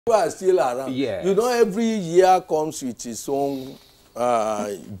people are still around. Yes. You know, every year comes with its own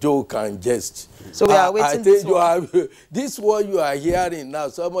joke and jest. So we are waiting this one. This what you are hearing now.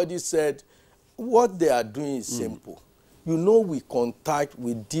 Somebody said, what they are doing is simple. You know, we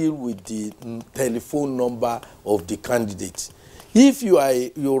deal with the telephone number of the candidate. If you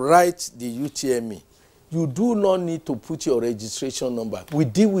write the UTME, you do not need to put your registration number. We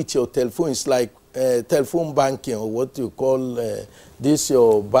deal with your telephone. It's like telephone banking, or what you call this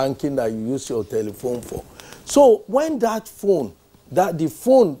your banking that you use your telephone for. So when that phone, the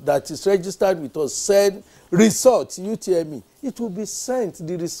phone that is registered with us said result UTME, it will be sent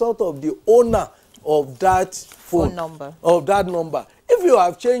the result of the owner of that phone number. Of that number. If you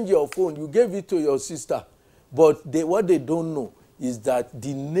have changed your phone, you gave it to your sister, but what they don't know is that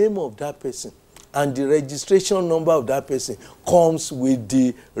the name of that person and the registration number of that person comes with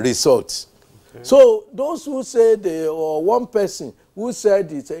the results. Okay. So those who say or one person who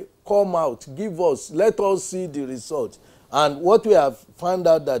said it, come out, give us, let us see the results. And what we have found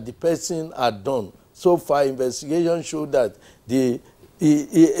out that the person had done so far, investigation showed that he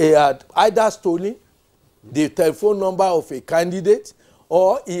had either stolen the telephone number of a candidate,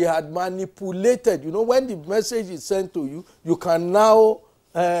 or he had manipulated. You know, when the message is sent to you, you can now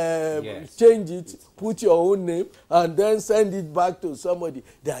yes, change it, put your own name, and then send it back to somebody.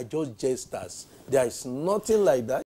 They are just jesters. There is nothing like that.